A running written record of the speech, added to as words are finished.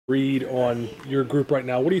Read on your group right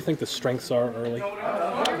now. What do you think the strengths are early?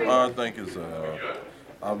 I think it's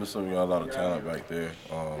obviously we got a lot of talent back there,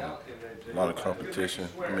 a lot of competition.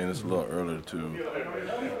 I mean, it's a little early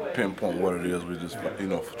to pinpoint what it is. We're just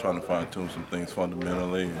trying to fine tune some things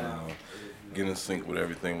fundamentally and get in sync with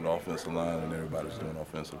everything with the offensive line and everybody's doing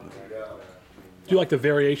offensively. Do you like the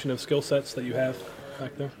variation of skill sets that you have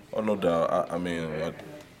back there? Oh, no doubt.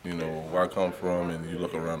 Where I come from, and you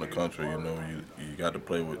look around the country, you got to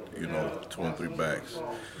play with 2 and 3 backs.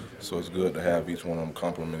 So it's good to have each one of them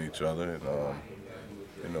complement each other,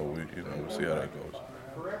 and we'll see how that goes.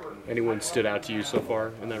 Anyone stood out to you so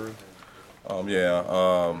far in that room?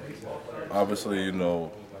 Obviously,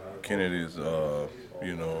 Kennedy's had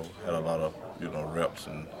a lot of reps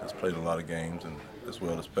and has played a lot of games, and as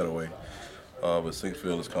well as Pettaway. But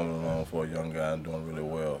Sinkfield is coming along for a young guy and doing really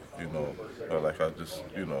well. Like I just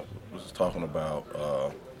was just talking about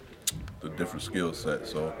the different skill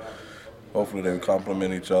sets. So hopefully they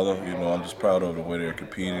complement each other. I'm just proud of the way they're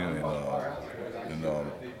competing and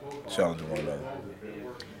challenging one another.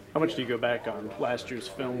 How much do you go back on last year's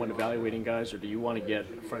film when evaluating guys, or do you want to get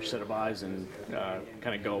a fresh set of eyes and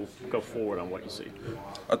kind of go forward on what you see?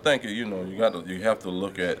 I think you have to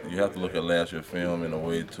look at last year's film in a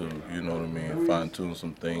way to fine tune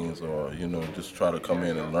some things, or just try to come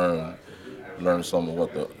in and learn some of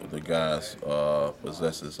what the guys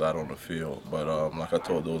possesses out on the field. But like I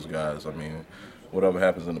told those guys, I mean, whatever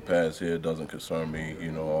happens in the past here doesn't concern me.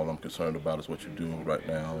 All I'm concerned about is what you do right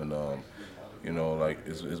now, and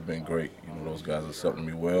it's been great. Those guys accepting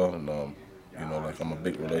me well, and I'm a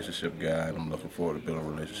big relationship guy, and I'm looking forward to building a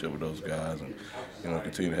relationship with those guys, and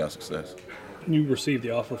continue to have success. You received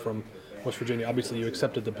the offer from West Virginia. Obviously, you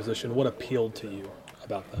accepted the position. What appealed to you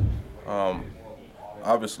about that?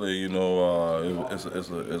 Obviously,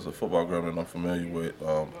 it's a football ground that I'm familiar with,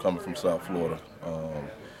 coming from South Florida,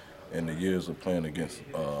 and the years of playing against,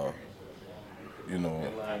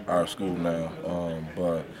 our school now.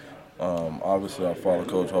 But obviously, I follow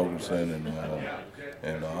Coach Hoganson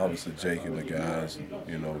and obviously Jake and the guys.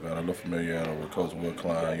 Got a little familiarity with Coach Will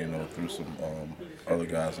Klein, through some other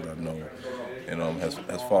guys that I know, and has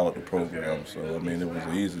followed the program. So I mean, it was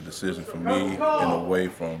an easy decision for me in a way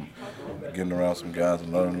from getting around some guys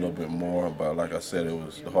and learning a little bit more. But like I said, it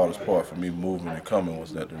was the hardest part for me moving and coming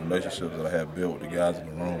was that the relationships that I had built with the guys in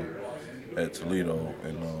the room at Toledo,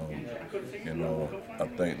 and I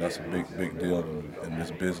think that's a big deal in this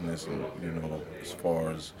business, and as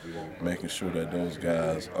far as making sure that those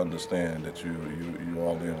guys understand that you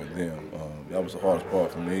all in with them. That was the hardest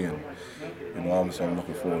part for me, and obviously I'm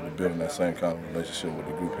looking forward to building that same kind of relationship with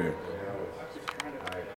the group here.